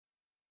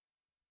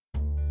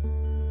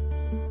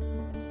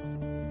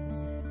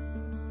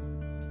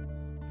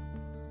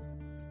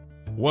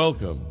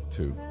Welcome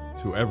to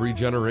Every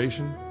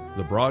Generation,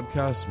 the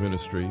broadcast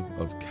ministry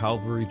of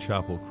Calvary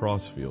Chapel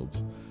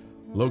Crossfields,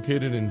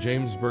 located in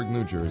Jamesburg,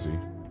 New Jersey,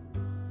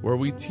 where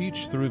we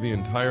teach through the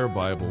entire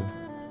Bible,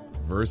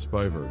 verse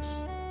by verse,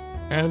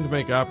 and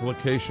make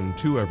application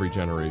to every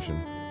generation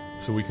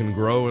so we can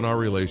grow in our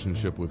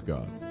relationship with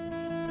God.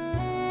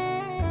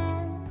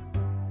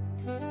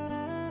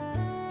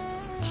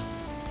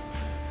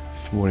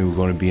 This morning we're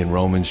going to be in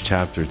Romans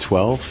chapter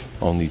 12,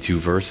 only 2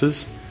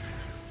 verses.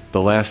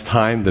 The last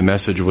time the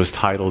message was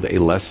titled A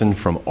Lesson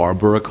from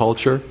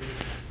Arboriculture.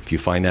 If you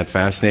find that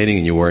fascinating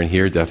and you weren't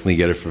here, definitely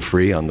get it for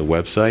free on the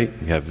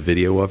website. We have a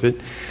video of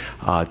it.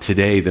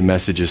 Today the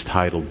message is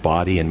titled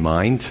Body and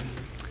Mind,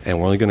 and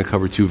we're only going to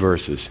cover 2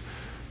 verses.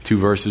 2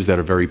 verses that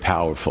are very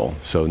powerful,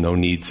 so no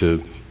need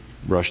to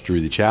rush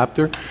through the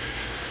chapter.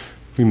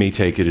 We may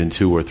take it in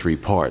 2 or 3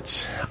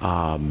 parts.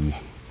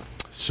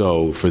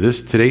 So for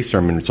today's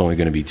sermon, it's only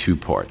going to be 2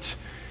 parts.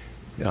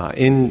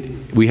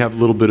 We have a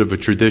little bit of a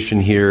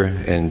tradition here,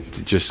 and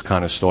just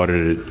kind of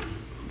started it,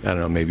 I don't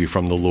know, maybe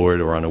from the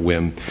Lord or on a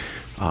whim.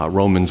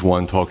 Romans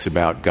 1 talks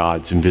about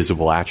God's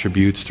invisible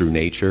attributes through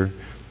nature,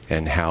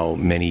 and how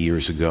many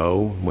years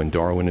ago, when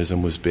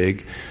Darwinism was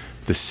big,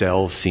 the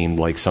cell seemed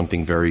like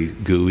something very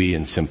gooey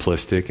and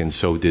simplistic, and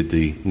so did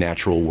the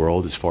natural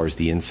world as far as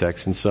the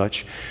insects and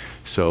such.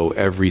 So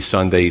every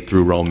Sunday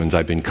through Romans,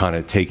 I've been kind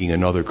of taking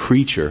another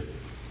creature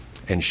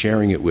and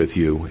sharing it with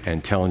you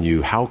and telling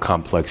you how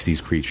complex these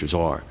creatures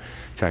are.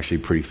 It's actually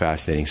pretty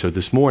fascinating. So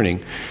this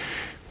morning,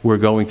 we're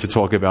going to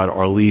talk about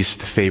our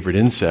least favorite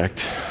insect,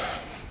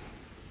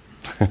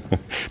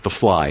 the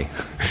fly.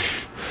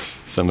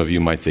 Some of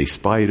you might say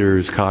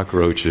spiders,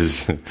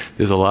 cockroaches.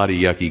 There's a lot of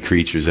yucky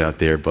creatures out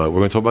there, but we're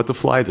going to talk about the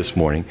fly this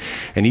morning.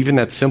 And even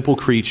that simple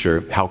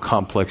creature, how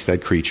complex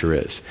that creature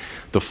is.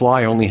 The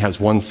fly only has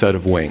 1 set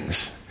of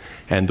wings.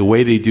 And the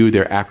way they do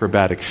their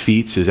acrobatic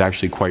feats is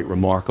actually quite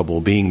remarkable,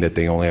 being that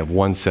they only have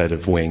 1 set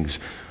of wings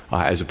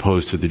as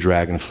opposed to the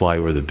dragonfly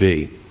or the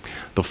bee.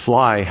 The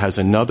fly has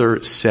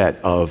another set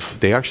of,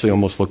 they actually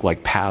almost look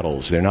like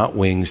paddles. They're not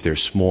wings, they're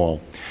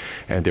small,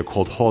 and they're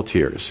called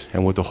halteres.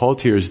 And what the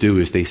halteres do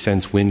is they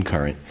sense wind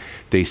current.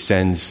 They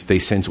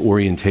sense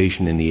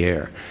orientation in the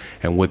air.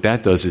 And what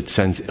that does, it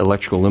sends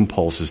electrical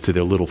impulses to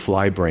their little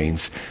fly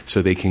brains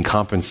so they can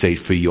compensate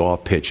for yaw,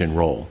 pitch, and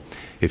roll.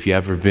 If you've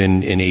ever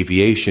been in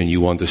aviation,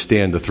 you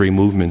understand the 3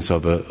 movements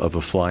of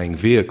a flying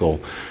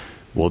vehicle.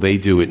 Well, they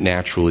do it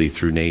naturally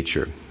through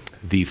nature.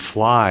 The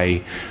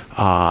fly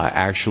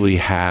actually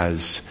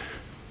has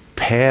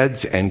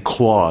pads and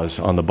claws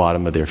on the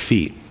bottom of their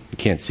feet. You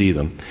can't see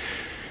them.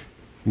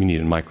 You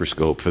need a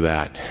microscope for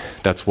that.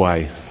 That's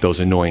why those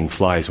annoying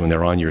flies, when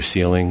they're on your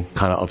ceiling,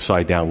 kind of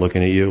upside down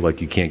looking at you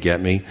like you can't get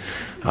me,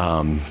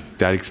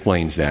 that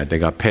explains that. They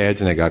got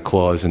pads and they got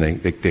claws, and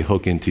they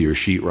hook into your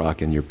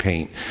sheetrock and your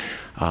paint.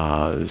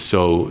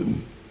 So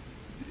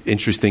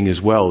interesting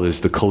as well is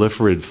the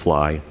caliphrid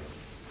fly.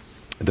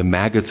 The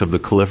maggots of the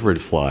caliphrid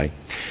fly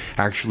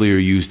actually are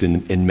used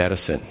in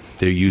medicine.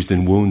 They're used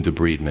in wound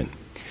debridement.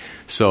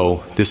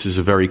 So this is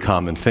a very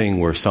common thing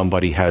where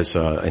somebody has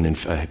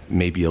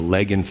maybe a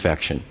leg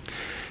infection,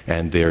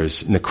 and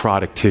there's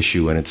necrotic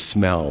tissue and it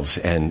smells,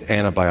 and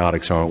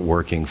antibiotics aren't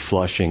working,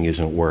 flushing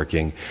isn't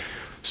working.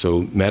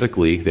 So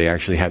medically, they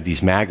actually have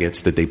these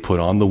maggots that they put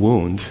on the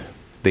wound.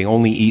 They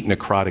only eat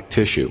necrotic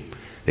tissue.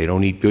 They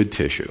don't eat good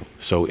tissue.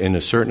 So in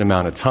a certain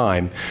amount of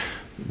time,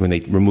 when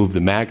they remove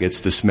the maggots,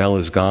 the smell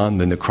is gone,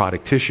 the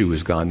necrotic tissue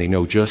is gone. They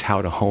know just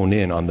how to hone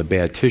in on the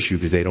bad tissue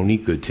because they don't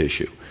eat good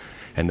tissue.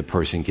 And the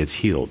person gets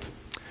healed.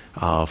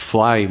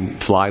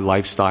 Fly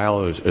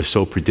lifestyle is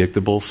so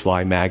predictable,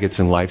 fly maggots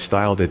and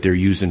lifestyle, that they're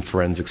used in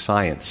forensic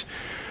science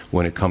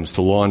when it comes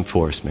to law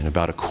enforcement,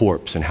 about a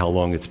corpse and how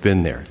long it's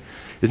been there.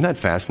 Isn't that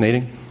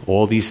fascinating?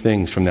 All these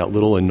things from that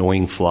little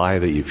annoying fly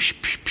that you...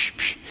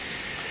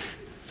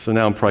 So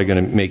now I'm probably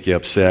going to make you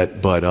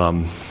upset, but I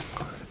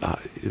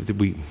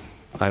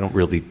don't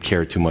really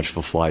care too much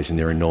for flies, and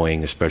they're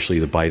annoying, especially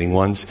the biting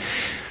ones.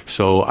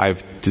 So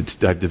I've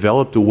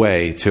developed a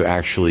way to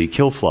actually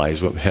kill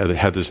flies.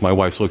 Heather's, my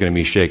wife's looking at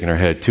me shaking her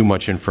head. Too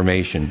much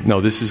information.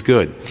 No, this is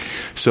good.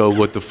 So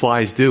what the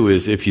flies do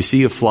is, if you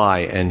see a fly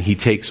and he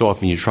takes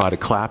off and you try to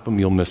clap him,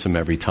 you'll miss him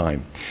every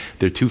time.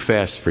 They're too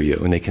fast for you,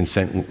 and they can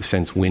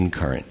sense wind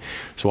current.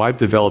 So I've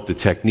developed a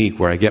technique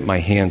where I get my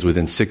hands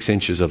within 6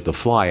 inches of the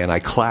fly and I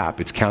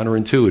clap. It's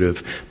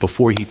counterintuitive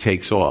before he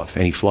takes off,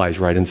 and he flies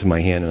right into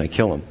my hand and I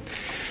kill him.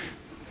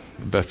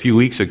 A few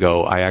weeks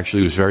ago, I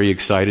actually was very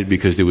excited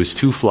because there was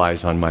 2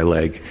 flies on my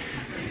leg.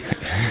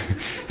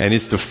 And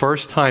it's the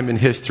first time in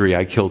history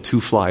I killed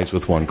 2 flies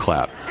with 1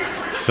 clap.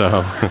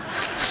 So,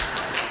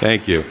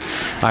 thank you.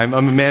 I'm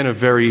a man of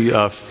very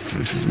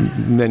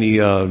many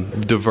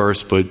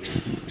diverse but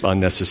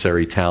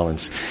unnecessary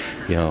talents.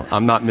 You know,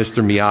 I'm not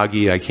Mr.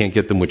 Miyagi. I can't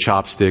get them with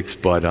chopsticks,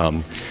 but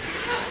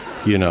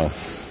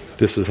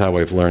this is how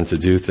I've learned to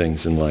do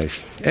things in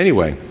life.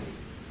 Anyway,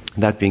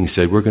 that being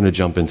said, we're going to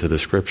jump into the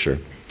scripture.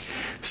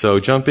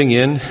 So jumping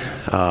in,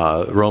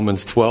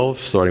 Romans 12,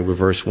 starting with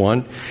verse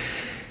 1,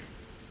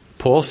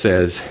 Paul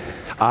says,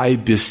 I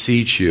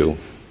beseech you,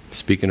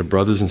 speaking of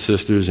brothers and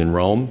sisters in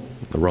Rome,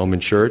 the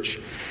Roman church,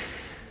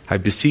 I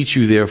beseech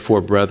you,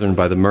 therefore, brethren,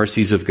 by the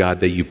mercies of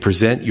God, that you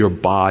present your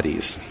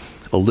bodies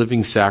a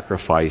living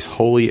sacrifice,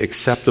 wholly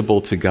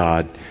acceptable to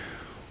God,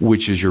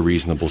 which is your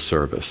reasonable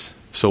service.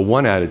 So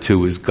one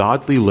attitude is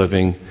godly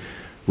living,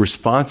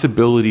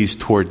 responsibilities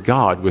toward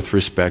God with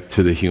respect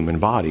to the human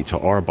body, to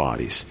our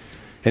bodies.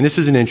 And this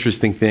is an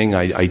interesting thing.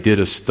 I did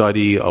a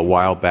study a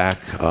while back,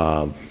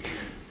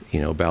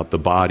 about the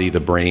body, the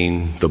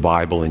brain, the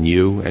Bible, and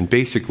you. And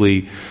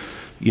basically,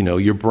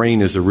 your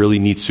brain is a really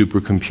neat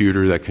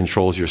supercomputer that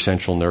controls your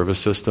central nervous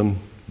system.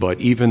 But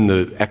even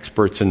the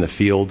experts in the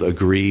field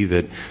agree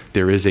that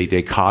there is a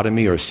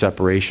dichotomy or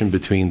separation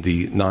between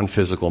the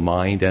non-physical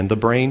mind and the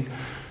brain.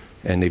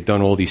 And they've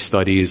done all these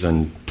studies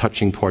on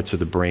touching parts of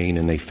the brain,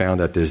 and they found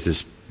that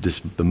there's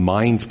the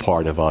mind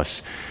part of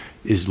us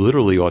is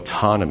literally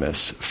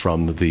autonomous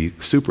from the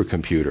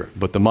supercomputer.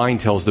 But the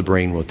mind tells the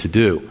brain what to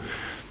do.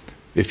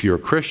 If you're a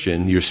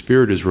Christian, your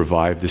spirit is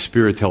revived. The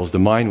spirit tells the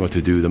mind what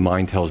to do. The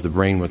mind tells the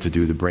brain what to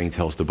do. The brain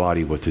tells the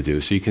body what to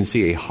do. So you can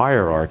see a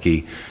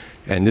hierarchy.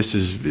 And this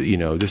is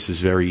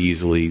very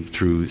easily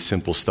through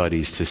simple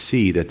studies to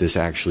see that this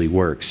actually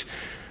works.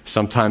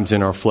 Sometimes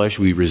in our flesh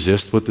we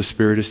resist what the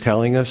Spirit is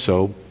telling us,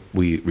 so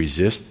we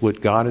resist what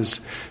God is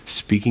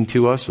speaking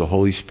to us, the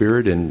Holy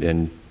Spirit,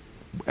 and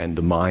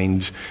the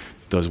mind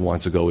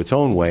wants to go its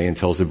own way and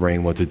tells the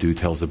brain what to do,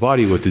 tells the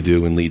body what to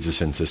do, and leads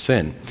us into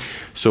sin.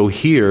 So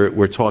here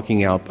we're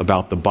talking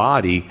about the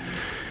body,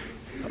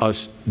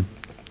 us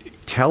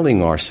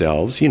telling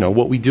ourselves,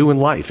 what we do in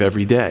life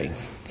every day.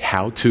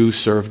 How to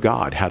serve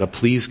God, how to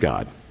please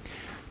God.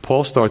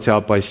 Paul starts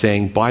out by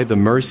saying, by the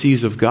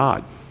mercies of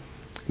God.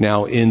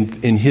 Now,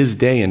 in his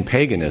day in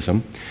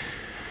paganism,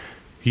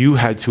 you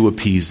had to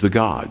appease the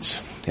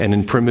gods. And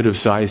in primitive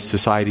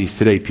societies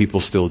today,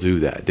 people still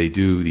do that. They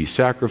do these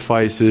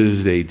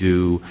sacrifices, they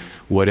do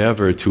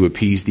whatever to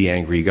appease the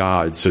angry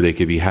gods so they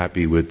could be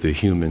happy with the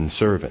human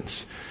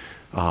servants.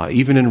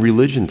 Even in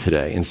religion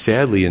today, and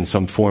sadly in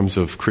some forms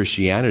of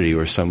Christianity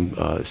or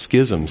some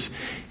schisms,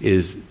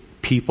 is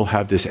people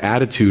have this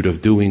attitude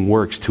of doing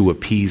works to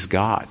appease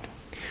God.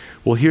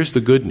 Well, here's the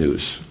good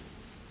news.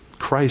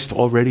 Christ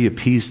already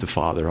appeased the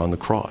Father on the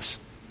cross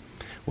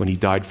when he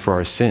died for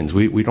our sins.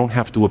 We don't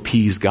have to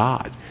appease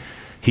God.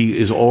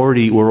 We're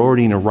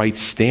already in a right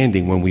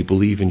standing when we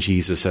believe in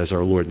Jesus as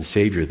our Lord and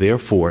Savior.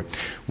 Therefore,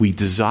 we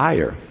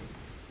desire,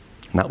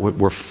 not what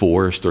we're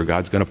forced or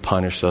God's going to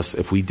punish us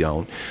if we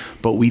don't,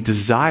 but we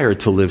desire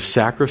to live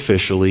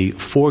sacrificially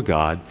for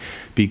God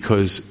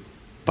because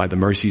by the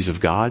mercies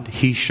of God,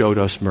 he showed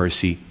us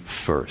mercy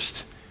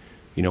first.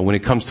 When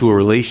it comes to a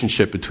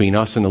relationship between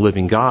us and the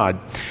living God,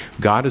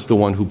 God is the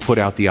one who put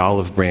out the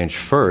olive branch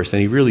first.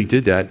 And he really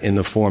did that in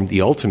the form,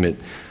 the ultimate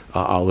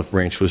olive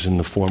branch was in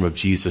the form of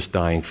Jesus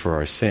dying for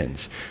our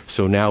sins.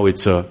 So now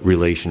it's a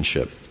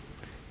relationship.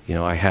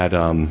 I had,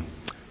 at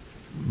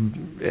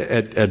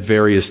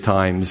various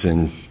times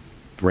and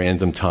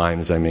random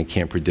times, I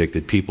can't predict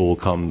it, people will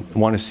come,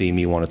 want to see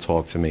me, want to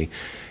talk to me.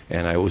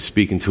 And I was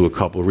speaking to a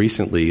couple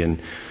recently, and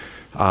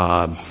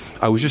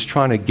I was just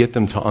trying to get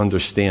them to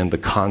understand the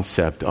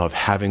concept of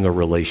having a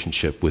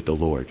relationship with the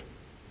Lord.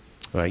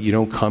 Right? You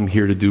don't come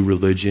here to do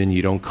religion.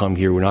 You don't come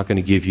here. We're not going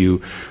to give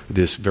you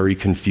this very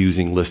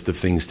confusing list of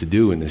things to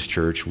do in this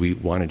church. We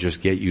want to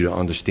just get you to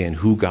understand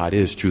who God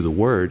is through the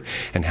Word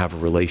and have a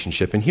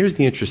relationship. And here's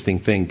the interesting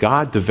thing.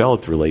 God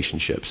developed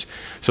relationships.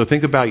 So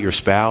think about your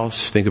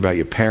spouse, think about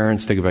your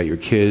parents, think about your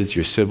kids,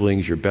 your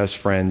siblings, your best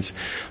friends.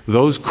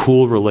 Those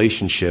cool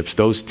relationships,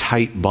 those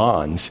tight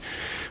bonds.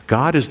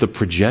 God is the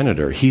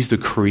progenitor. He's the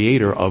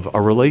creator of a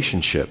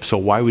relationship. So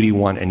why would he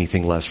want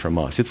anything less from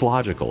us? It's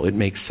logical. It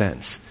makes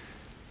sense.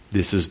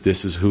 This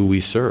is who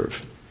we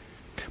serve.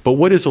 But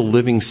what is a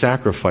living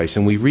sacrifice?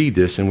 And we read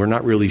this and we're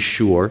not really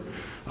sure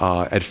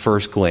at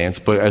first glance.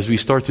 But as we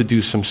start to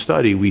do some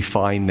study, we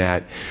find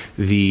that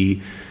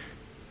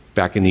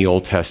back in the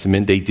Old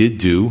Testament, they did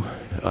do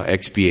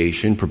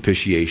expiation,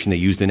 propitiation. They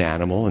used an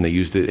animal and they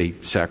used a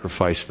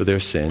sacrifice for their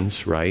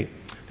sins, right?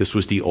 This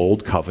was the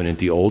old covenant,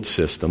 the old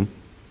system.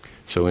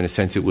 So in a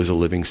sense, it was a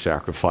living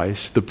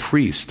sacrifice. The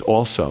priest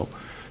also,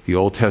 the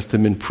Old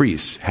Testament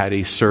priests had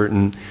a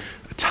certain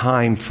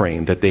time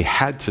frame that they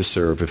had to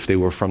serve if they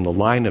were from the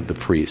line of the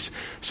priests.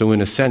 So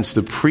in a sense,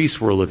 the priests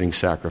were a living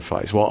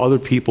sacrifice. While other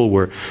people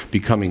were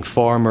becoming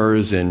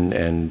farmers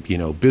and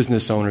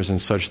business owners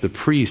and such, the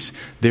priests,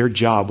 their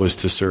job was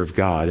to serve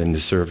God and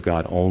to serve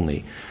God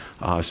only.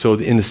 So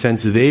in a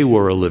sense, they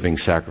were a living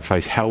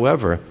sacrifice.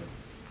 However,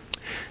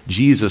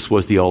 Jesus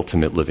was the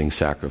ultimate living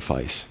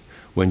sacrifice.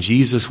 When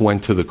Jesus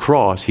went to the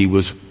cross, he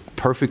was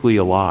perfectly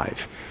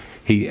alive.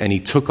 He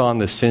took on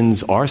the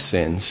sins, our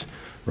sins,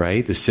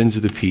 right? The sins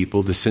of the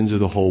people, the sins of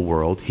the whole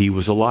world. He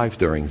was alive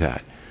during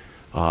that.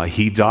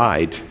 He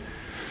died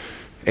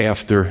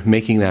after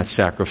making that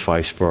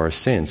sacrifice for our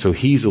sins. So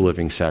he's a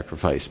living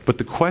sacrifice. But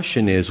the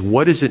question is,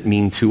 what does it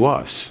mean to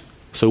us?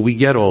 So we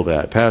get all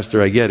that.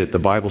 Pastor, I get it. The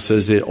Bible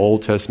says it,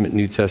 Old Testament,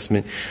 New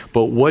Testament.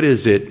 But what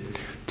is it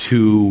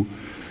to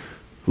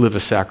live a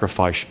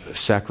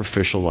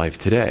sacrificial life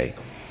today?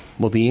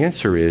 Well, the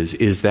answer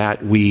is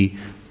that we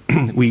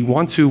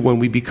want to, when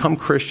we become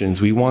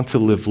Christians, we want to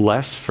live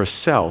less for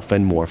self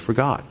and more for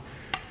God.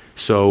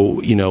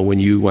 So,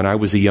 when I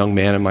was a young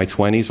man in my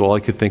 20s, all I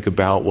could think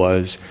about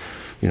was,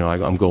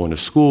 I'm going to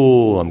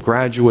school, I'm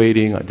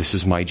graduating, this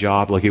is my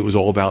job, like it was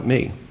all about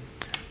me.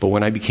 But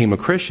when I became a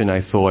Christian,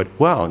 I thought,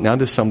 well, now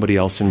there's somebody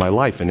else in my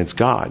life, and it's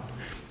God.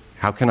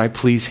 How can I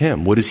please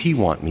Him? What does He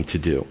want me to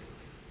do?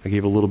 I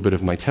gave a little bit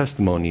of my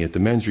testimony at the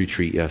men's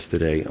retreat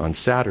yesterday on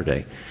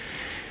Saturday.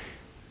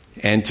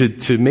 And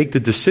to make the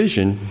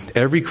decision,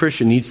 every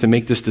Christian needs to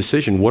make this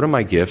decision. What are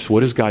my gifts?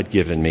 What has God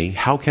given me?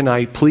 How can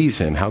I please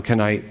Him? How can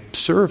I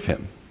serve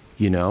Him?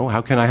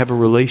 How can I have a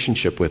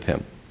relationship with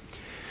Him?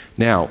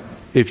 Now,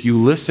 if you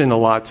listen a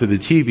lot to the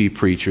TV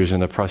preachers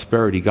and the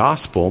prosperity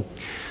gospel,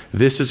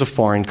 this is a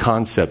foreign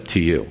concept to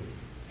you.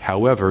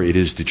 However, it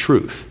is the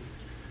truth.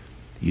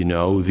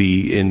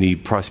 In the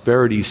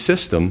prosperity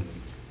system,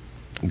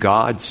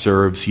 God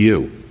serves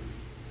you.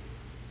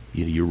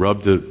 You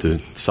rub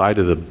the side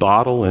of the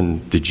bottle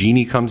and the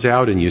genie comes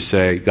out and you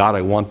say, God,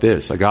 I want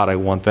this. God, I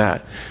want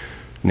that.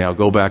 Now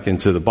go back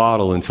into the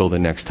bottle until the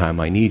next time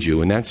I need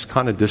you. And that's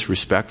kind of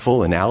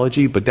disrespectful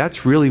analogy, but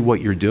that's really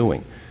what you're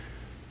doing.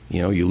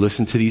 You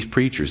listen to these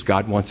preachers.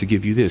 God wants to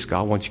give you this.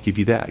 God wants to give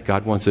you that.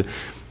 God wants to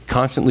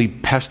constantly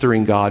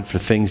pestering God for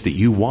things that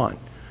you want.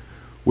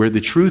 Where the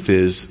truth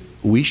is,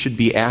 we should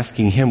be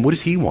asking Him, what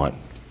does He want?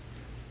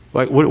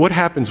 Like, what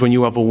happens when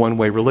you have a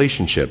one-way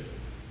relationship?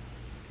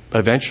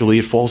 Eventually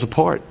it falls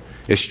apart.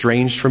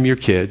 Estranged from your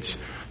kids,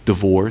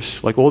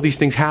 divorce, like all these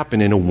things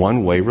happen in a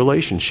one-way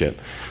relationship.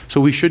 So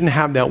we shouldn't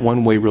have that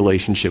one-way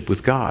relationship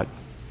with God.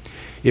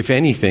 If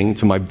anything,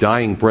 to my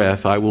dying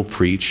breath, I will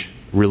preach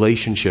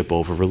relationship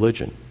over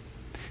religion.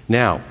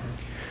 Now,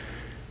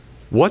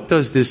 what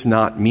does this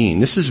not mean?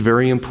 This is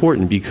very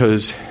important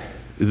because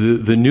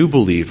the new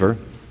believer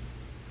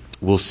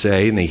will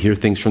say, and they hear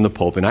things from the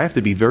pulpit, and I have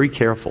to be very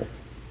careful.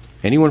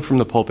 Anyone from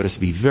the pulpit has to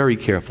be very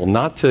careful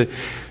not to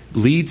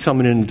lead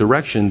someone in a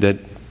direction that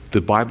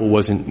the Bible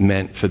wasn't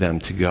meant for them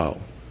to go.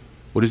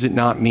 What does it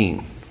not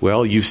mean?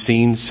 Well, you've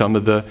seen some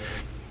of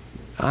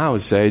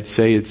I'd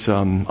say it's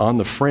on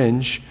the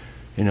fringe.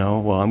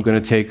 I'm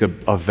going to take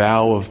a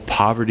vow of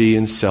poverty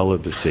and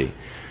celibacy.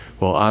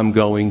 Well, I'm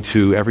going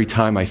to, every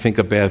time I think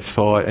a bad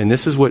thought, and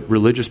this is what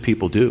religious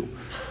people do.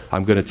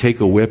 I'm going to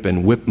take a whip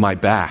and whip my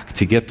back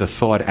to get the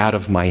thought out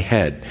of my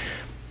head.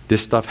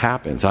 This stuff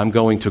happens. I'm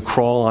going to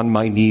crawl on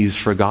my knees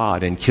for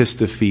God and kiss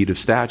the feet of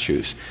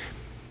statues.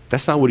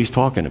 That's not what he's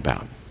talking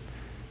about.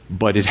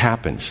 But it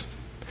happens.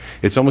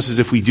 It's almost as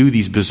if we do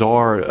these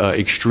bizarre,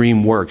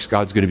 extreme works,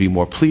 God's going to be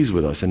more pleased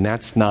with us. And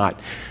that's not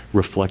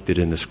reflected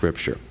in the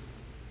Scripture.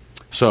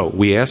 So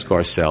we ask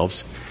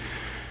ourselves,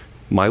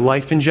 my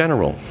life in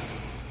general,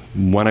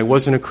 when I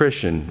wasn't a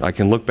Christian, I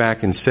can look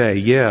back and say,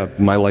 yeah,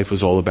 my life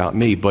was all about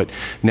me. But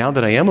now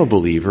that I am a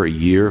believer, a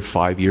year,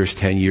 5 years,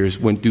 10 years,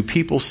 do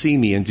people see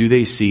me and do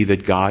they see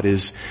that God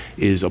is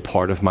a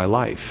part of my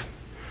life?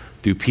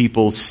 Do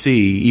people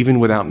see, even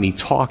without me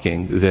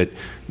talking, that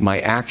my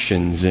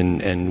actions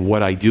and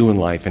what I do in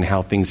life and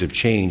how things have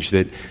changed,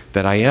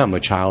 that I am a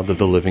child of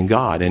the living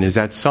God? And is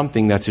that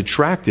something that's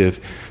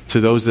attractive to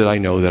those that I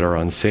know that are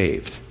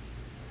unsaved?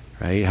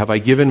 Right? Have I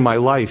given my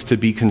life to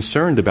be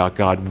concerned about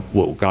God,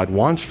 what God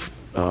wants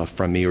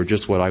from me, or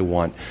just what I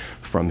want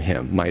from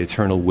Him? My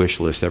eternal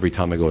wish list every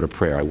time I go to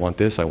prayer. I want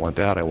this, I want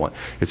that, I want...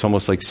 It's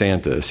almost like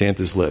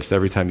Santa's list.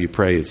 Every time you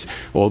pray, it's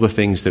all the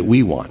things that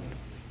we want.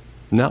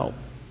 No.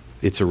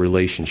 It's a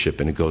relationship,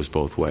 and it goes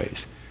both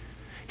ways.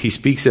 He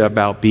speaks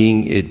about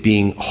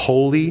being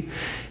holy,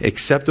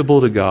 acceptable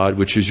to God,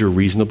 which is your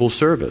reasonable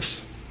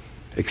service.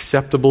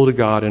 Acceptable to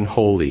God and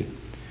holy.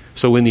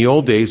 So in the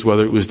old days,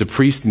 whether it was the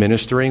priest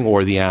ministering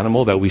or the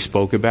animal that we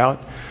spoke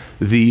about,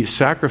 the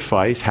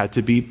sacrifice had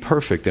to be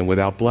perfect and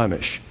without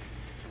blemish,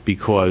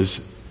 because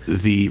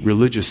the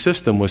religious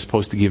system was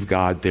supposed to give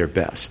God their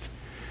best.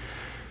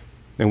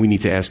 And we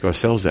need to ask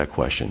ourselves that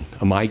question.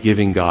 Am I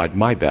giving God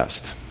my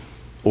best?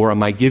 Or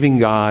am I giving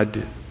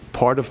God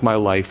part of my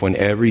life when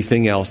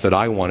everything else that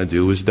I want to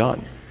do is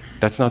done?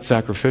 That's not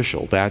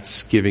sacrificial.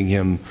 That's giving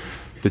Him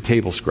the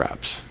table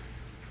scraps.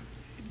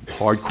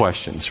 Hard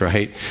questions,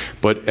 right?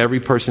 But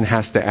every person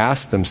has to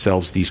ask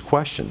themselves these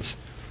questions.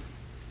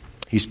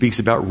 He speaks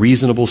about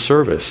reasonable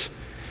service.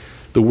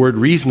 The word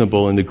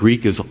reasonable in the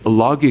Greek is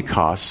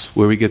logikos,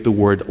 where we get the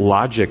word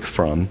logic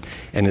from,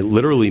 and it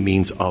literally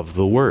means of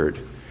the word.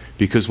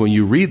 Because when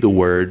you read the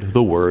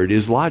word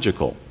is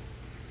logical.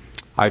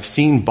 I've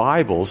seen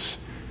Bibles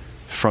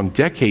from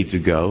decades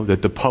ago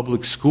that the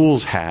public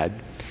schools had,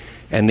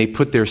 and they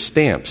put their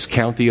stamps,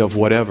 county of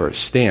whatever,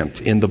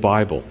 stamped in the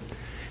Bible.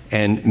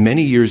 And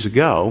many years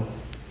ago,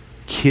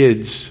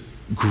 kids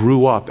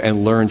grew up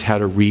and learned how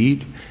to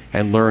read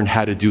and learned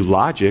how to do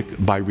logic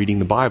by reading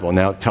the Bible.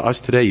 Now, to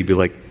us today, you'd be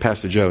like,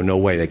 Pastor Joe, no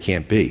way, that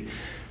can't be.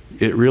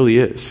 It really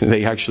is.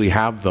 They actually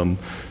have them.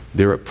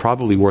 They're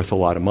probably worth a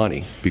lot of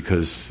money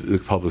because the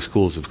public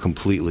schools have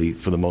completely,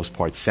 for the most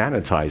part,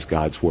 sanitized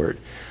God's Word.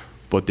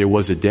 But there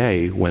was a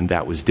day when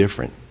that was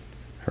different.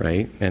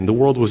 right? And the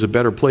world was a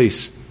better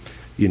place,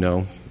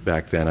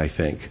 back then, I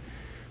think.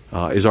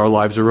 Is our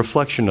lives a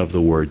reflection of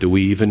the Word? Do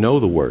we even know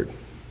the Word?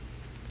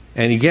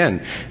 And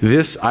again,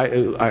 this,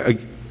 I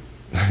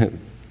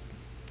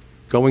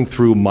going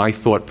through my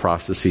thought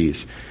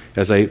processes,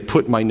 as I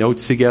put my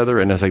notes together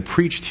and as I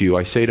preach to you,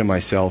 I say to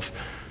myself,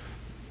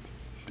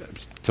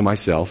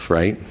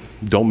 right?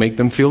 Don't make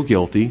them feel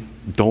guilty.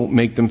 Don't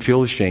make them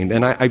feel ashamed.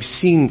 And I've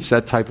seen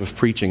that type of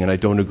preaching, and I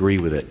don't agree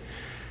with it.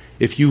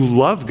 If you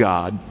love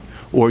God,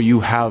 or you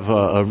have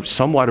a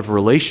somewhat of a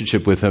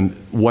relationship with Him,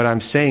 what I'm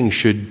saying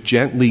should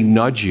gently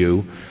nudge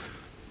you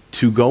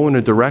to go in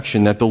a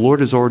direction that the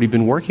Lord has already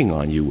been working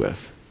on you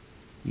with,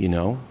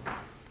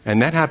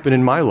 And that happened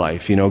in my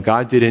life.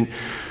 God didn't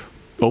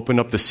open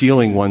up the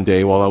ceiling one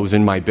day while I was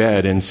in my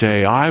bed and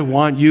say, I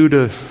want you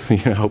to,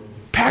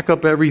 pack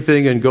up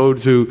everything and go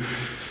to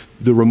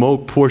the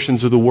remote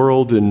portions of the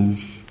world and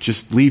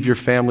just leave your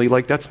family.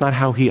 Like, that's not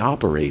how He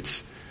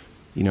operates.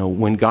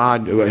 When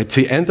God,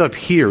 to end up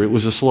here, it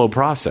was a slow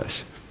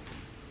process.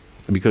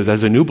 Because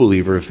as a new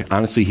believer, if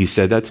honestly He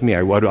said that to me,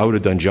 I would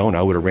have done Jonah.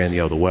 I would have ran the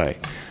other way.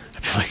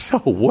 I'd be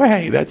like, no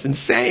way, that's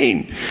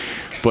insane.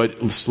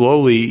 But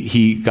slowly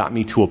He got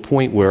me to a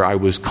point where I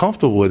was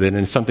comfortable with it,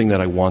 and it's something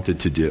that I wanted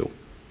to do.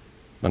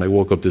 When I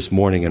woke up this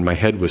morning and my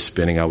head was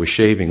spinning, I was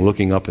shaving,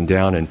 looking up and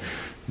down, and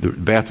the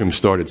bathroom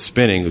started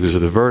spinning because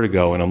of the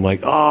vertigo, and I'm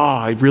like,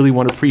 I really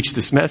want to preach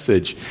this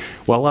message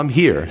while I'm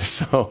here.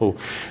 So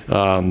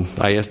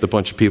I asked a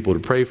bunch of people to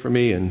pray for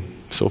me, and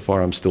so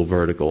far I'm still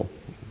vertical,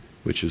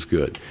 which is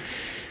good.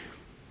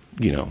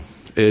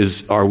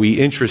 Are we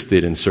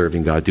interested in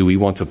serving God? Do we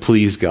want to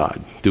please God?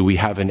 Do we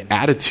have an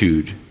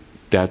attitude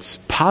that's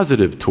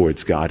positive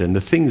towards God and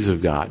the things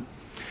of God?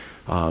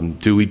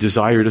 Do we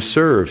desire to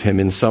serve Him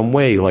in some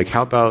way? Like,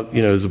 how about,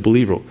 as a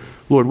believer,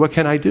 Lord, what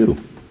can I do?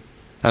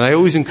 And I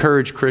always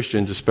encourage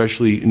Christians,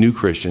 especially new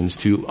Christians,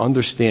 to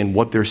understand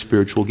what their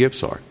spiritual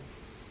gifts are.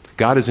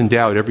 God has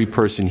endowed every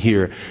person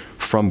here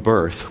from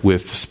birth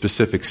with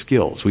specific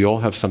skills. We all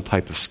have some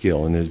type of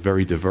skill, and it's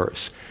very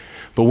diverse.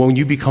 But when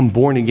you become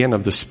born again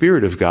of the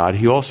Spirit of God,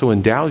 He also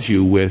endows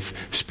you with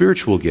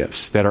spiritual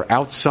gifts that are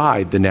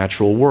outside the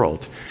natural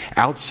world,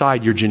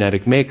 outside your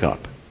genetic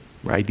makeup,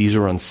 right? These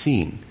are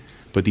unseen,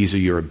 but these are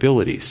your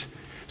abilities.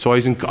 So I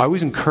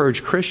always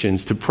encourage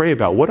Christians to pray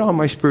about, what are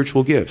my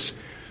spiritual gifts?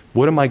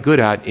 What am I good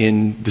at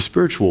in the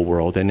spiritual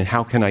world, and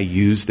how can I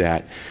use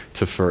that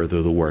to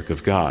further the work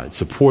of God,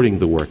 supporting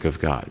the work of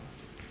God?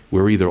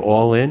 We're either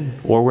all in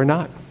or we're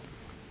not.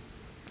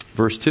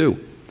 Verse 2,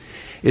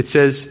 it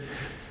says,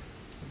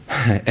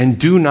 and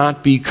do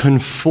not be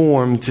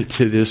conformed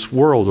to this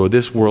world or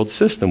this world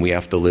system. We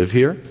have to live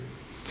here,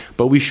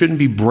 but we shouldn't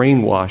be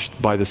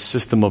brainwashed by the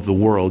system of the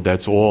world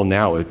that's all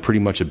now pretty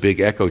much a big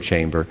echo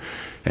chamber.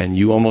 And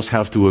you almost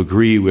have to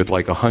agree with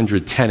like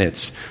 100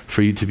 tenets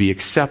for you to be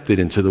accepted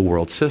into the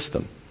world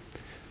system.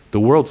 The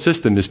world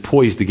system is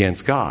poised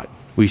against God.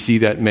 We see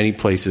that in many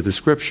places of the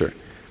Scripture.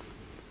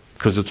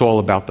 Because it's all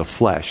about the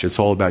flesh. It's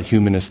all about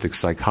humanistic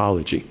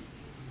psychology.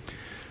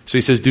 So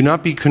he says, do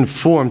not be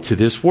conformed to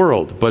this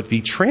world, but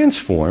be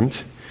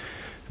transformed,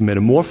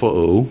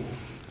 metamorpho,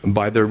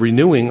 by the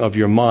renewing of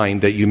your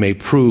mind, that you may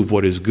prove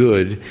what is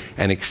good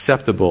and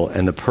acceptable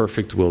and the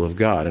perfect will of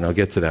God. And I'll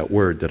get to that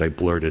word that I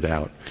blurted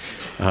out.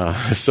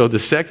 So the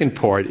second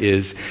part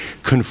is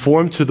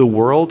conform to the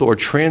world or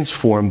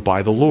transformed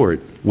by the Lord.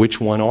 Which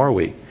one are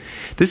we?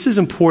 This is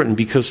important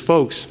because,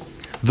 folks,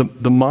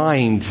 the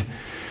mind,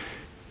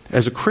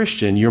 as a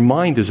Christian, your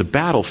mind is a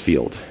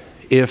battlefield.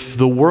 If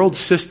the world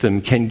system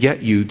can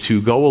get you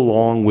to go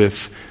along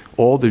with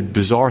all the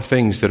bizarre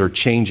things that are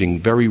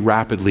changing very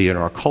rapidly in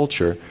our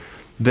culture,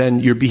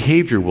 then your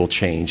behavior will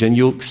change. And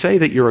you'll say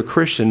that you're a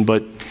Christian,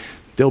 but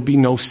there'll be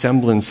no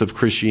semblance of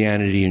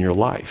Christianity in your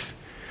life.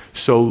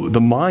 So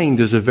the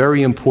mind is a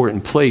very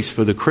important place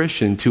for the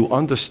Christian to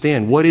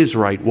understand what is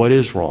right, what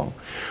is wrong.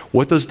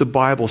 What does the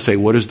Bible say?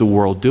 What is the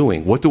world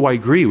doing? What do I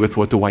agree with?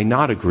 What do I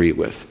not agree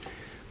with?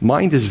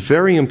 Mind is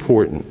very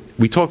important.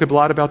 We talk a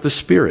lot about the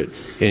spirit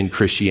in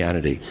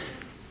Christianity.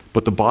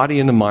 But the body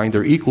and the mind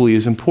are equally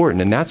as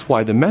important. And that's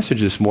why the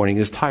message this morning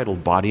is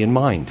titled Body and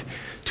Mind.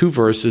 2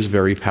 verses,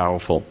 very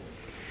powerful.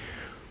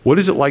 What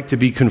is it like to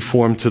be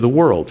conformed to the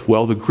world?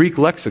 Well, the Greek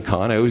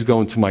lexicon, I always go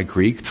into my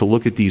Greek to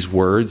look at these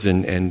words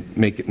and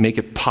make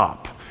it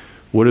pop.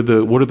 What are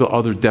the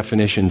other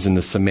definitions in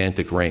the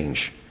semantic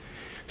range?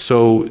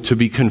 So to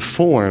be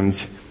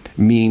conformed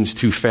means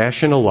to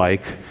fashion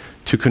alike,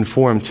 to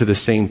conform to the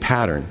same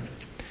pattern.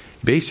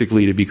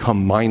 Basically, to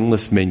become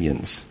mindless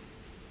minions.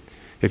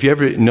 If you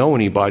ever know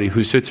anybody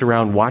who sits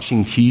around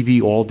watching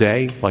TV all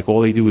day, like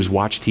all they do is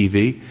watch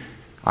TV,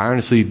 I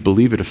honestly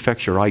believe it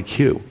affects your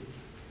IQ.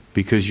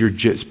 Because you're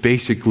just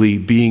basically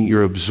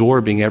you're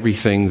absorbing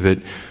everything that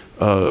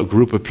a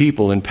group of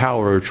people in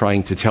power are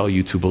trying to tell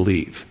you to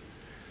believe.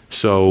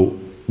 So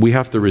we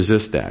have to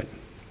resist that.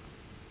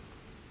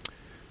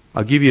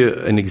 I'll give you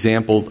an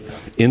example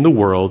in the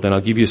world, and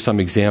I'll give you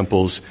some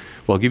examples.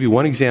 Well, I'll give you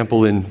one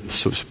example in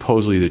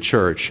supposedly the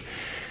church.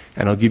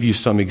 And I'll give you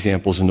some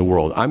examples in the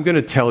world. I'm going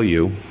to tell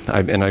you,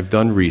 and I've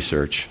done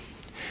research,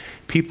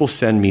 people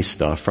send me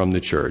stuff from the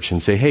church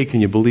and say, hey,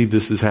 can you believe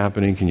this is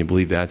happening? Can you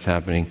believe that's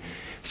happening?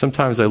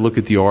 Sometimes I look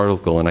at the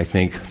article and I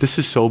think, this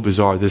is so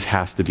bizarre, this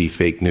has to be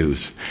fake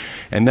news.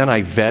 And then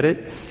I vet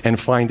it and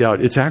find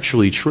out it's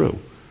actually true.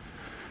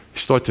 You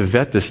start to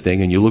vet this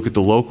thing and you look at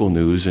the local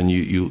news and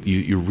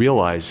you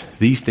realize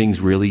these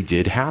things really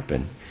did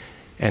happen.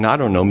 And I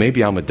don't know,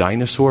 maybe I'm a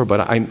dinosaur,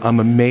 but I'm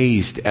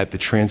amazed at the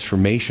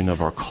transformation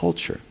of our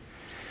culture.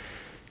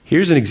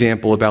 Here's an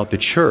example about the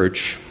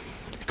church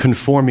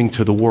conforming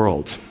to the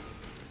world,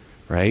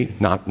 right?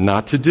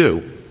 Not to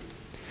do.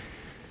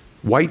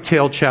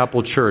 Whitetail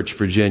Chapel Church,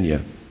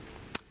 Virginia.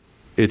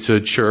 It's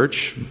a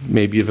church,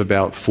 maybe of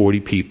about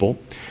 40 people,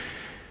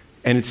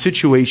 and it's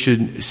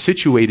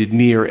situated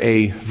near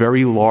a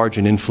very large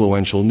and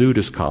influential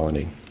nudist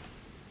colony.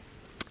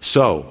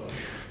 So,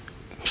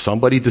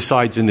 somebody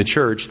decides in the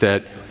church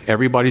that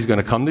everybody's going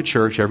to come to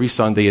church every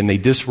Sunday and they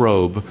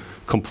disrobe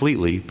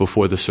completely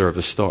before the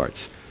service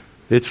starts.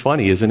 It's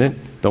funny, isn't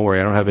it? Don't worry,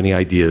 I don't have any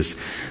ideas.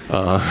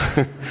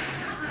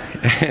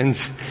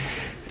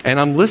 And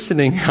I'm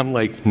listening, I'm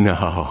like,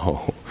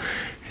 no.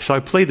 So I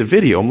play the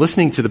video, I'm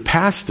listening to the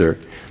pastor.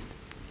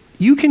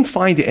 You can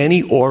find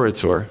any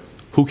orator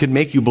who can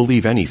make you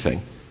believe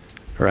anything,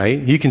 right?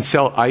 You can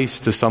sell ice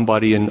to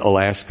somebody in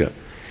Alaska.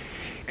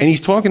 And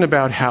he's talking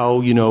about how,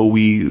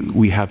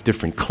 we have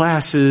different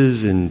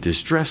classes and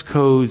there's dress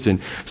codes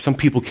and some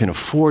people can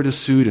afford a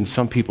suit and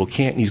some people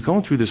can't. And he's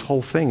going through this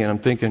whole thing and I'm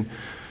thinking,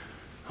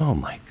 oh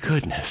my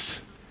goodness.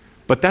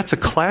 But that's a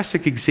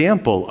classic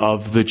example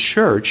of the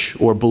church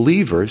or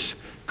believers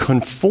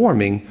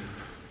conforming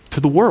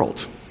to the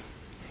world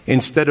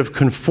instead of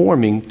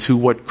conforming to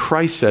what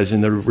Christ says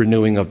in the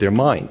renewing of their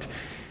mind.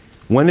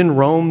 When in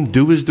Rome,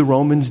 do as the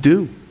Romans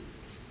do.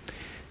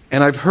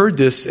 And I've heard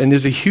this, and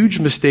there's a huge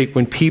mistake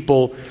when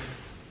people,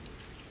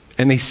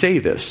 and they say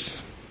this,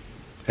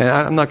 and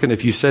I'm not going to,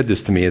 if you said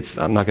this to me,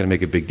 I'm not going to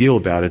make a big deal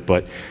about it,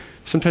 but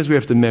sometimes we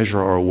have to measure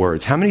our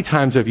words. How many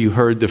times have you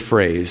heard the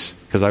phrase,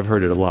 because I've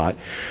heard it a lot,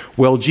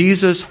 well,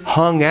 Jesus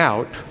hung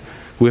out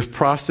with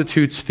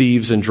prostitutes,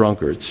 thieves, and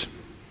drunkards.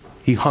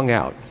 He hung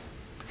out.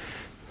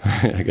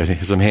 I got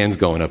some hands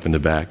going up in the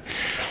back.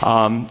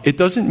 It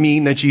doesn't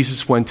mean that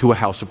Jesus went to a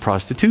house of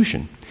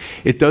prostitution.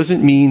 It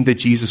doesn't mean that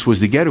Jesus was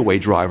the getaway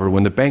driver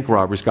when the bank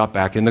robbers got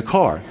back in the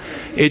car.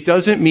 It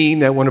doesn't mean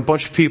that when a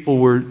bunch of people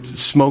were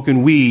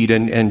smoking weed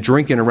and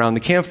drinking around the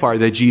campfire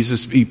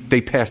that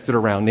they passed it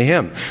around to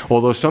him.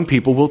 Although some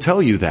people will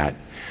tell you that.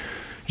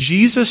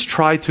 Jesus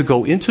tried to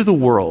go into the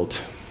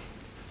world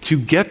to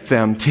get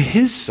them to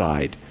his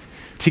side,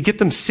 to get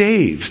them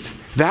saved.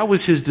 That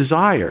was his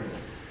desire.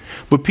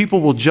 But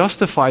people will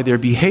justify their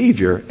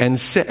behavior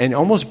and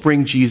almost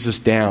bring Jesus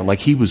down like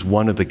he was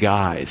one of the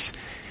guys.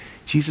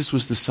 Jesus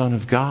was the Son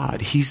of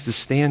God. He's the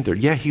standard.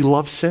 Yeah, he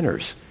loves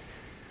sinners.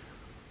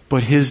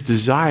 But his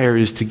desire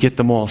is to get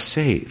them all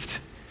saved.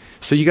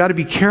 So you got to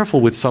be careful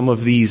with some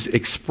of these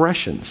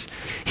expressions.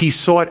 He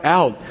sought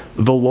out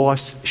the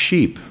lost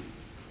sheep.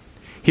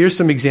 Here's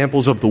some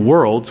examples of the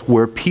world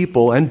where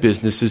people and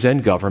businesses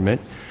and government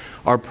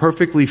are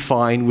perfectly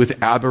fine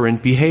with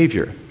aberrant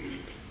behavior.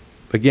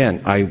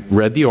 Again, I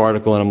read the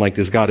article and I'm like,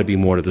 there's got to be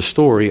more to the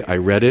story. I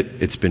read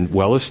it. It's been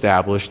well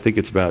established. I think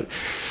it's about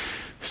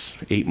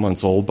 8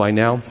 months old by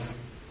now.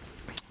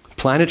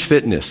 Planet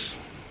Fitness,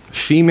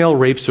 female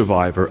rape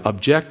survivor,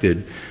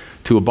 objected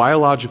to a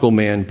biological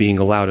man being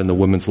allowed in the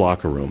women's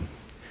locker room.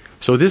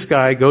 So this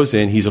guy goes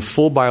in, he's a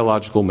full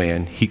biological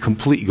man. He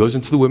goes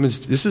into the women's,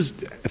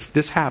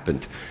 this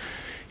happened.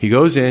 He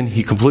goes in,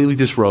 he completely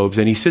disrobes,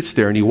 and he sits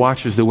there and he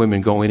watches the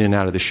women go in and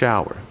out of the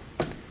shower.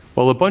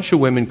 Well, a bunch of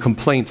women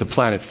complained to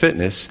Planet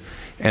Fitness,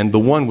 and the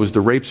one was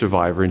the rape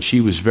survivor, and she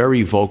was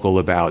very vocal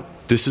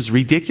about, this is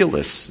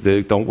ridiculous.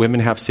 Don't women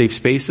have safe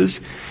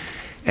spaces?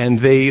 And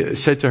they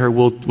said to her,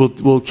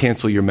 we'll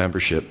cancel your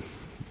membership.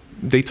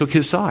 They took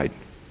his side.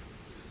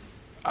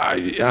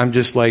 I'm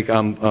just like,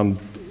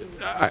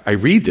 I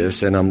read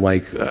this, and I'm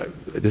like,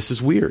 this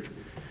is weird.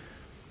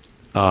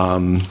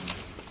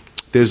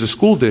 There's a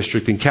school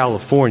district in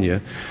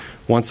California.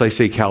 Once I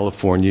say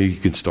California, you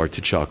can start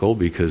to chuckle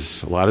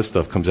because a lot of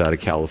stuff comes out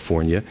of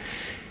California.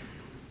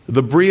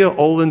 The Brea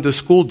Olinda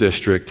School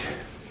District,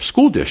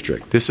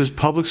 this is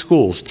public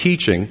schools,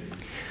 teaching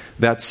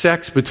that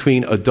sex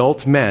between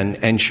adult men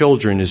and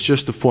children is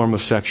just a form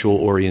of sexual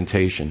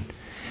orientation.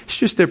 It's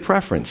just their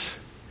preference.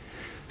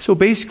 So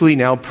basically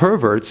now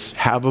perverts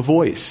have a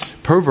voice.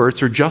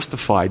 Perverts are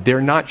justified.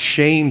 They're not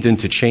shamed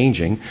into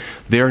changing.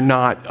 They're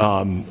not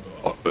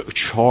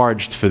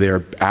charged for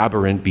their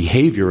aberrant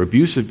behavior,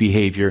 abusive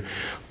behavior,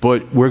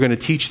 but we're going to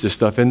teach this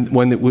stuff. And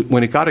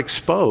when it got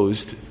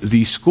exposed,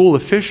 the school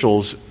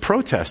officials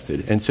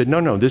protested and said,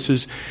 no, this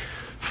is,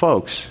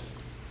 folks,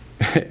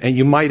 and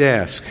you might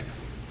ask,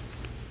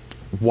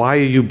 why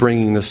are you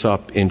bringing this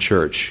up in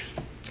church?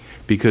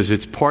 Because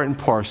it's part and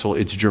parcel,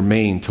 it's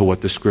germane to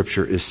what the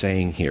scripture is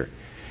saying here.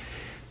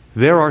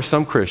 There are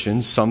some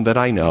Christians, some that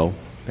I know,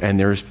 and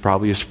there's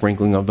probably a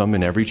sprinkling of them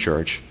in every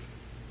church,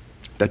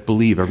 that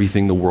believe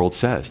everything the world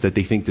says, that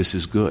they think this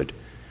is good,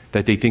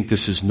 that they think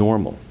this is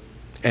normal.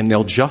 And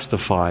they'll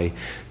justify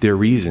their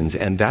reasons.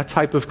 And that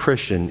type of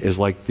Christian is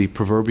like the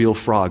proverbial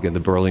frog in the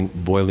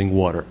boiling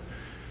water.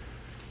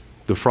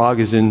 The frog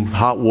is in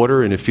hot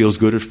water and it feels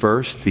good at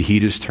first. The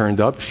heat is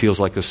turned up. It feels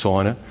like a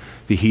sauna.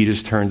 The heat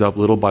is turned up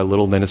little by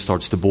little, then it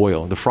starts to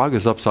boil. The frog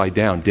is upside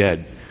down,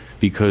 dead,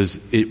 because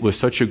it was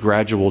such a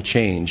gradual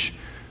change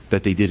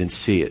that they didn't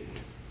see it.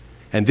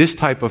 And this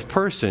type of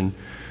person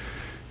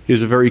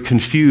is a very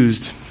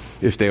confused,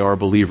 if they are a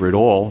believer at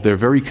all, they're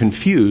very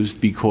confused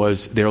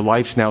because their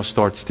life now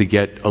starts to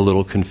get a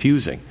little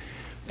confusing.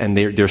 And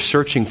they're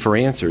searching for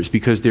answers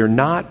because they're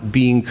not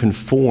being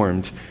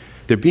conformed.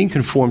 They're being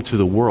conformed to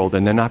the world,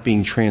 and they're not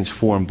being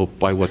transformed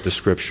by what the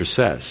Scripture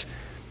says.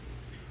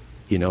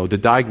 You know, the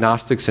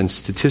Diagnostics and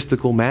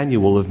Statistical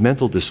Manual of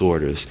Mental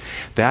Disorders,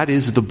 that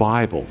is the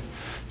Bible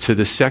to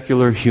the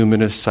secular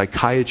humanist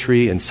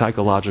psychiatry and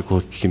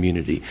psychological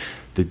community.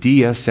 The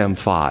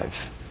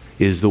DSM-5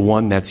 is the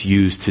one that's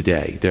used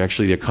today.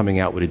 They're coming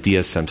out with a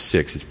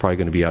DSM-6. It's probably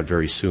going to be out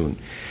very soon.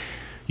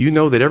 You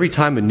know that every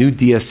time a new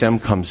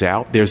DSM comes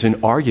out, there's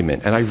an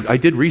argument. And I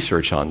did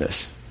research on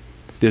this.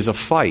 There's a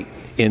fight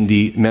in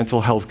the mental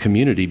health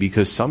community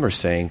because some are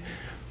saying,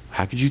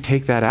 how could you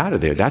take that out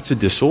of there? That's a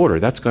disorder.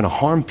 That's going to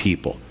harm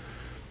people.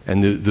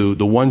 And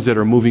the ones that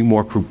are moving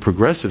more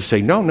progressive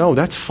say, no,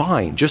 that's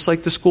fine. Just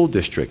like the school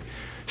district.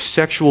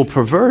 Sexual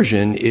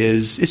perversion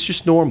it's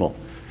just normal.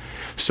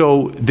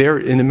 So there,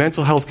 in the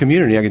mental health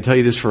community, I can tell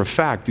you this for a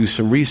fact, do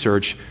some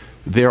research,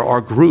 there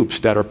are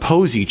groups that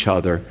oppose each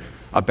other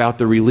about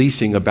the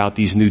releasing about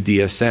these new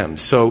DSMs.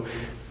 So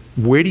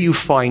where do you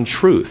find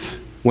truth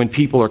when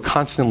people are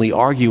constantly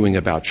arguing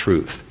about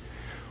truth?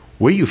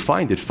 Where you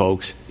find it,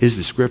 folks, is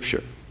the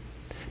Scripture.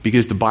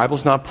 Because the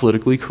Bible's not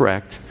politically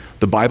correct.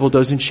 The Bible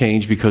doesn't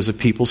change because of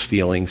people's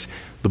feelings.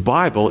 The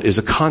Bible is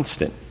a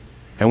constant.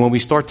 And when we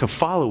start to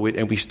follow it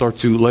and we start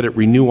to let it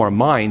renew our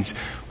minds,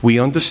 we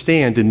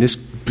understand in this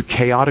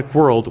chaotic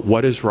world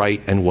what is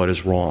right and what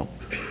is wrong.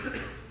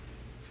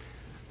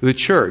 The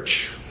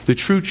church, the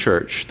true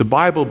church, the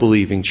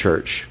Bible-believing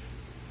church,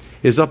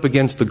 is up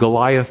against the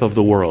Goliath of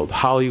the world.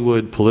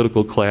 Hollywood,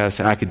 political class,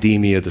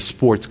 academia, the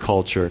sports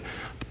culture,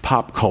 the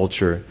pop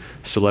culture,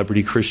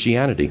 celebrity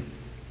Christianity.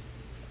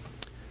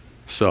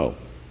 So,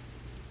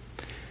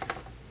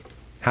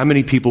 how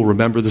many people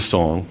remember the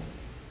song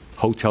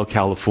Hotel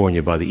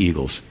California by the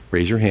Eagles?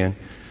 Raise your hand.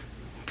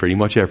 Pretty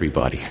much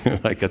everybody.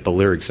 I got the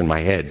lyrics in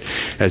my head.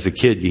 As a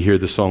kid, you hear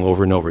the song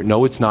over and over.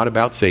 No, it's not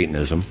about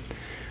Satanism.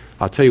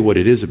 I'll tell you what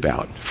it is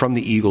about. From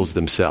the Eagles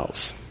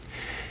themselves.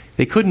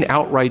 They couldn't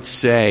outright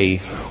say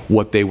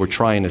what they were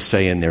trying to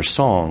say in their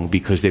song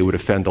because they would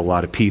offend a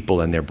lot of people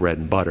and their bread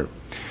and butter.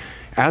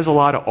 As a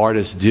lot of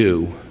artists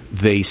do,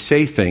 they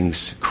say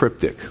things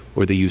cryptic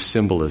or they use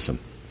symbolism.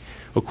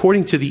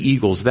 According to the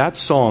Eagles, that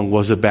song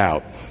was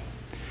about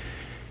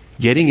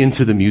getting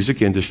into the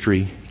music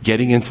industry,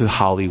 getting into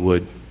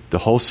Hollywood, the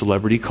whole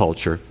celebrity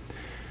culture,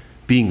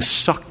 being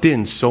sucked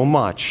in so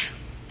much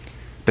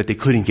that they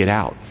couldn't get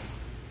out.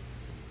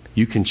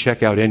 You can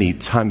check out any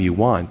time you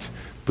want,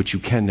 but you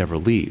can never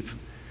leave.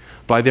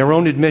 By their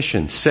own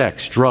admission,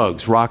 sex,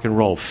 drugs, rock and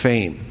roll,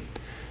 fame.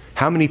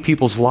 How many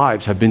people's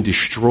lives have been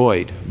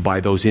destroyed by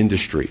those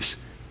industries?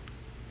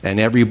 And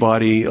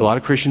everybody, a lot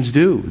of Christians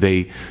do.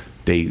 They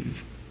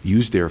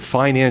use their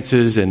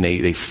finances and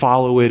they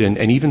follow it.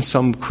 And even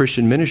some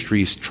Christian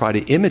ministries try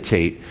to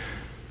imitate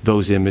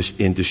those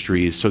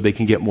industries so they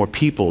can get more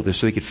people,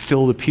 so they can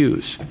fill the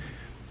pews.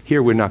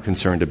 Here, we're not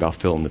concerned about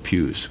filling the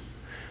pews.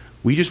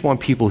 We just want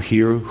people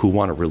here who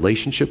want a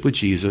relationship with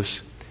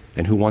Jesus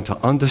and who want to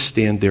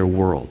understand their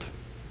world.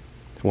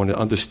 Who want to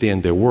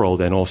understand their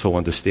world and also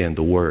understand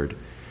the Word.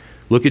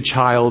 Look at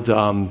child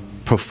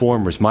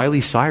performers.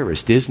 Miley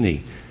Cyrus,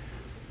 Disney.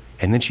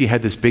 And then she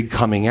had this big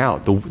coming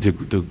out.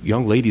 The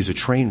young lady's a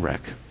train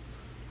wreck.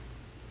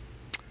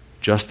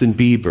 Justin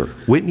Bieber.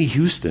 Whitney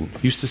Houston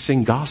used to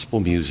sing gospel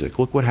music.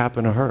 Look what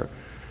happened to her.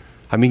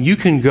 I mean, you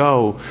can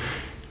go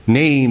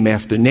name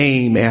after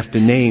name after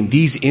name.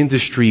 These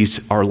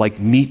industries are like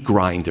meat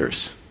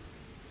grinders.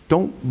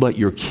 Don't let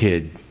your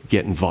kid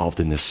get involved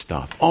in this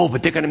stuff. Oh,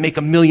 but they're going to make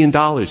 $1 million.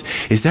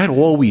 Is that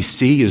all we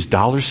see is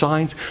dollar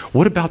signs?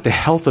 What about the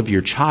health of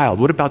your child?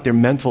 What about their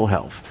mental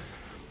health?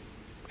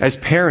 As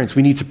parents,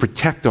 we need to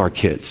protect our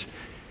kids.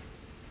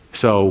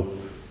 So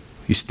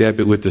you stab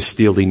it with the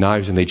steely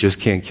knives and they just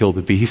can't kill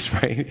the beast,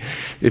 right?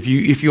 If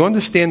you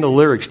understand the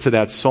lyrics to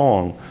that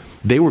song,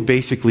 they were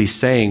basically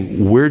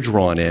saying, we're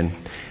drawn in.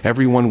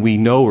 Everyone we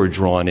know are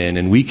drawn in.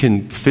 And we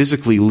can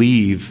physically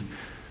leave,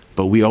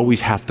 but we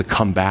always have to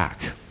come back.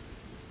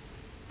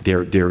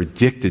 They're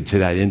addicted to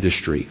that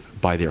industry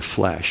by their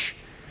flesh.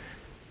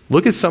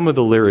 Look at some of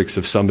the lyrics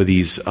of some of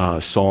these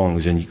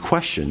songs and you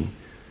question.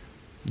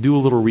 Do a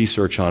little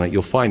research on it.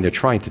 You'll find they're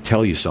trying to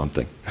tell you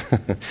something.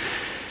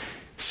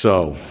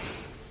 So,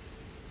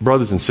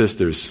 brothers and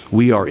sisters,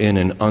 we are in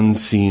an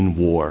unseen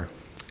war.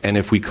 And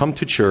if we come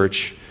to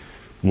church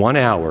 1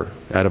 hour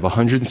out of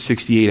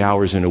 168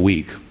 hours in a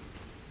week,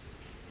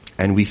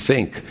 and we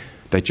think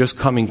that just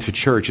coming to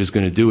church is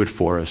going to do it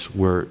for us,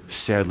 we're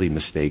sadly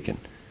mistaken.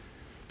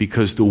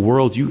 Because the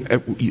world,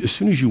 as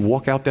soon as you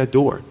walk out that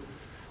door,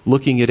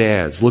 looking at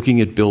ads,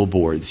 looking at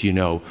billboards,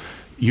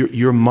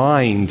 your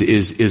mind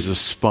is a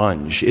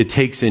sponge. It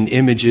takes in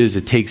images,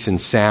 it takes in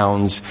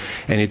sounds,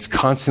 and it's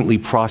constantly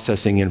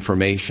processing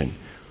information.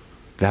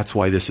 That's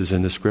why this is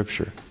in the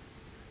Scripture.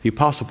 The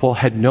Apostle Paul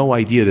had no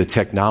idea the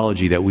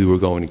technology that we were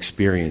going to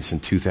experience in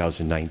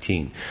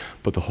 2019,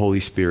 but the Holy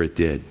Spirit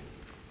did.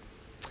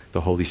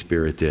 The Holy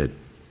Spirit did.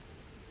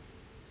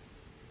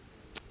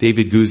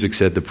 David Guzik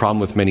said the problem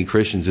with many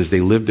Christians is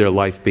they live their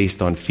life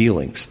based on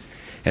feelings,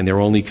 and they're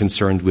only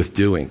concerned with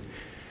doing.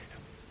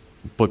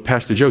 But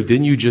Pastor Joe,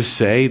 didn't you just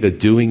say that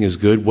doing is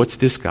good? What's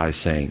this guy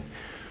saying?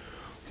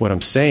 What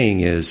I'm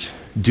saying is,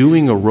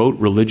 doing a rote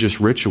religious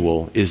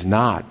ritual is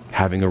not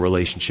having a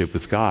relationship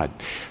with God.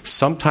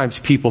 Sometimes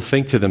people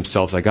think to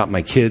themselves, I got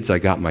my kids, I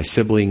got my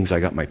siblings, I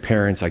got my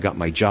parents, I got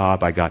my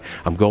job,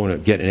 I'm going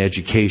to get an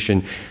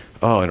education.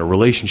 Oh, and a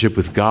relationship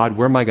with God,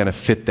 where am I going to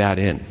fit that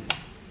in?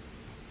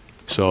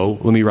 So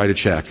let me write a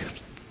check.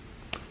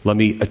 Let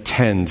me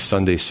attend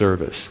Sunday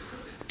service.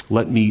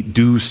 Let me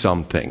do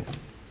something.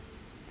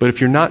 But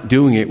if you're not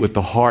doing it with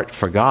the heart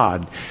for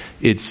God,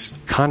 it's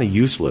kind of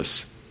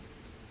useless.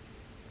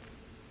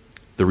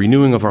 The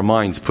renewing of our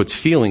minds puts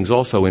feelings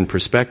also in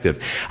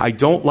perspective. I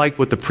don't like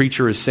what the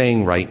preacher is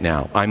saying right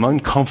now. I'm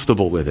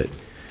uncomfortable with it.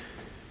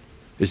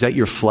 Is that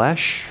your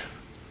flesh?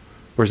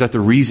 Or is that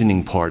the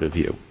reasoning part of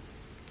you?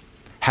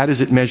 How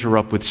does it measure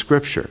up with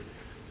Scripture?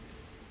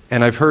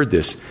 And I've heard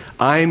this.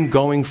 I'm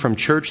going from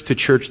church to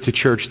church to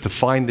church to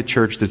find the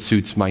church that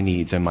suits my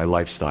needs and my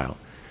lifestyle.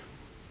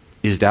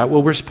 Is that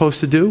what we're supposed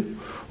to do?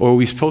 Or are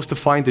we supposed to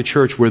find the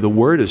church where the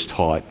Word is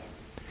taught,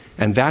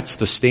 and that's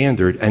the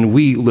standard, and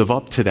we live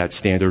up to that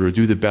standard or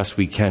do the best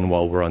we can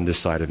while we're on this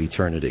side of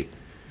eternity?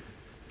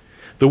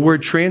 The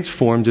word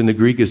transformed in the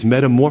Greek is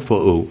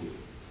metamorphou,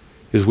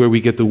 is where we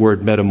get the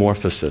word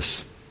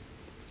metamorphosis.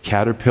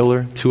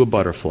 Caterpillar to a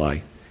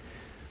butterfly.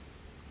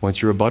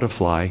 Once you're a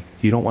butterfly,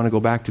 you don't want to go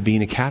back to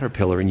being a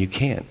caterpillar, and you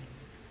can't.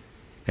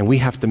 And we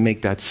have to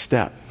make that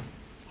step.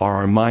 Are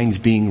our minds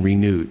being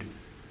renewed?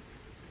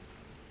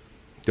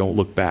 Don't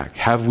look back.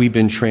 Have we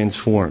been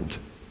transformed?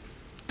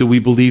 Do we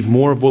believe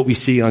more of what we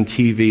see on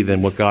TV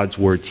than what God's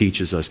Word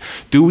teaches us?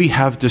 Do we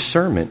have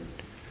discernment?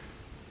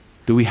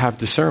 Do we have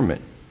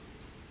discernment?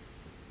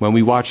 When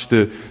we watch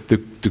the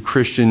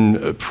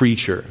Christian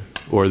preacher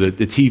or the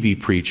TV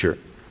preacher,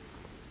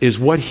 is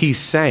what he's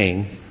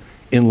saying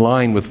in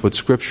line with what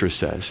Scripture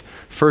says?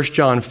 1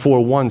 John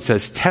 4:1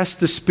 says, test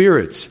the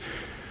spirits,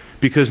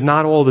 because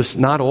not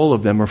all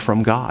of them are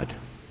from God.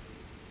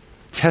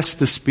 Test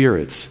the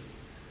spirits.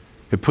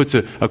 It puts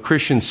a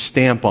Christian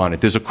stamp on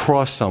it. There's a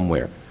cross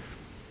somewhere.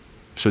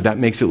 So that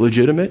makes it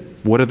legitimate?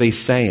 What are they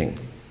saying?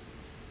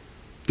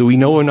 Do we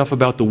know enough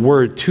about the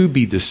Word to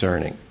be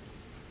discerning?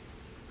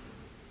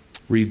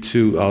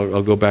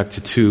 I'll go back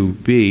to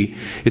 2b.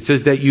 It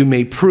says that you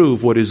may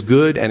prove what is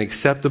good and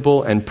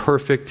acceptable and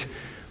perfect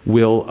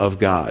will of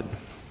God.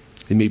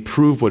 You may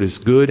prove what is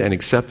good and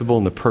acceptable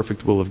and the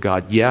perfect will of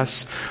God.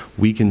 Yes,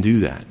 we can do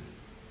that.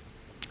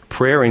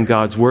 Prayer and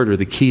God's Word are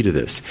the key to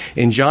this.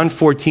 In John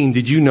 14,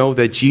 did you know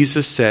that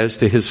Jesus says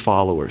to his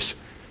followers,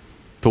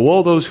 to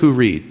all those who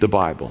read the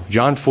Bible,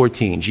 John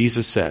 14,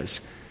 Jesus says,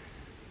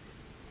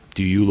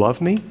 do you love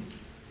me?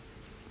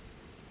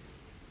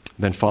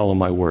 Then follow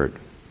my word.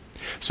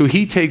 So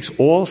he takes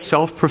all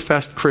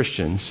self-professed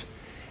Christians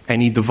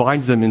and he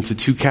divides them into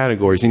two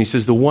categories. And he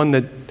says the one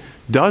that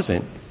does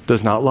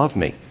not love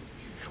me.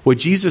 What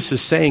Jesus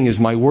is saying is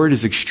my word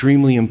is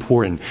extremely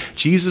important.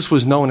 Jesus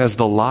was known as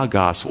the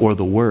Logos, or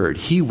the Word.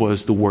 He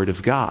was the Word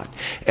of God.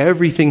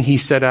 Everything he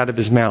said out of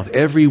his mouth,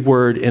 every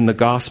word in the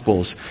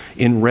Gospels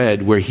in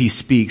red where he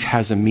speaks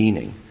has a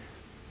meaning.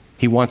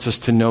 He wants us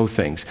to know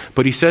things.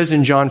 But he says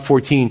in John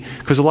 14,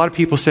 because a lot of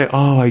people say,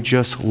 oh, I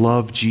just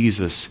love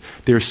Jesus.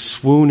 They're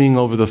swooning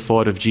over the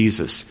thought of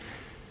Jesus.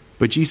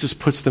 But Jesus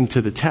puts them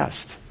to the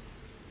test.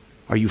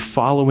 Are you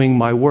following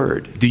my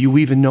word? Do you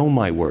even know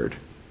my word?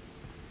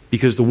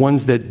 Because the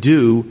ones that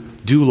do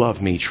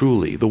love me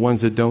truly. The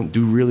ones that don't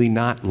do really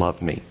not love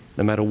me,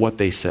 no matter what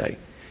they say.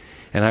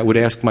 And I would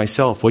ask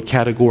myself, what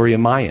category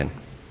am I in?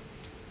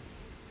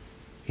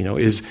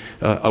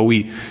 Are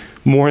we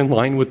more in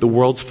line with the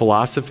world's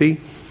philosophy?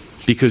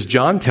 Because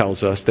John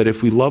tells us that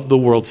if we love the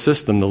world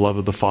system, the love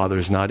of the Father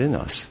is not in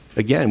us.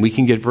 Again, we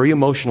can get very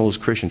emotional as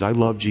Christians. I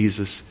love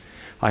Jesus.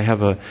 I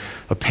have a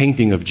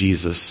painting of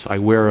Jesus. I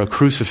wear a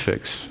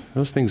crucifix.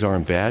 Those things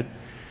aren't bad.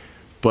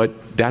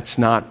 But that's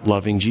not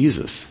loving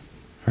Jesus,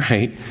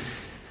 right?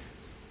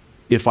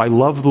 If I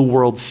love the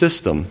world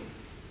system,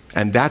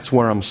 and that's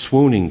where I'm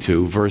swooning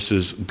to,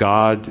 versus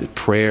God,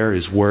 prayer,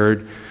 His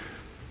Word,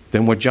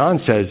 then what John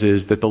says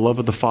is that the love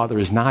of the Father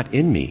is not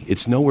in me.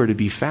 It's nowhere to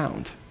be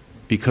found.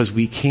 Because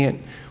we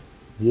can't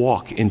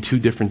walk in two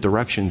different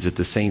directions at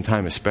the same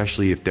time,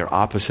 especially if they're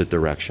opposite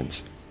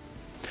directions.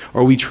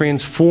 Are we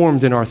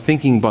transformed in our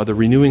thinking by the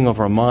renewing of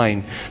our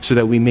mind so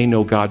that we may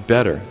know God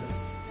better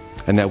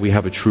and that we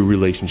have a true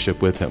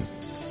relationship with Him?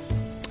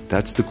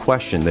 That's the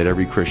question that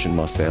every Christian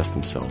must ask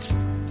themselves.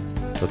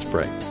 Let's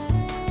pray.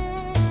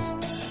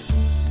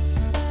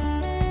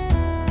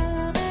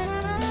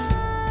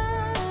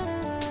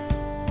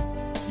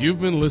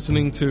 You've been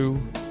listening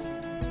to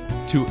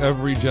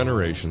Every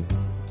Generation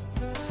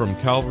from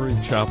Calvary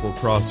Chapel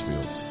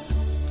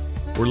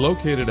Crossfields. We're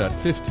located at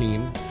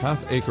 15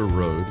 Half Acre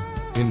Road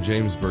in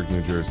Jamesburg,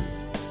 New Jersey.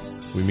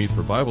 We meet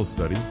for Bible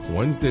study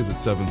Wednesdays at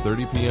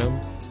 7:30 p.m.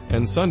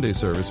 and Sunday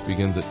service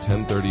begins at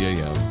 10:30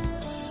 a.m.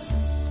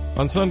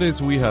 On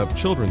Sundays, we have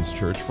children's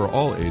church for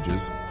all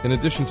ages, in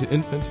addition to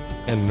infant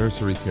and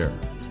nursery care.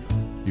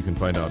 You can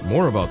find out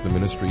more about the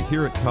ministry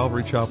here at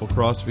Calvary Chapel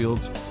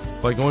Crossfields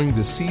by going to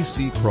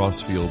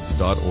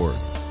cccrossfields.org.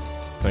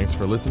 Thanks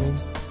for listening,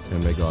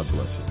 and may God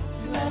bless you.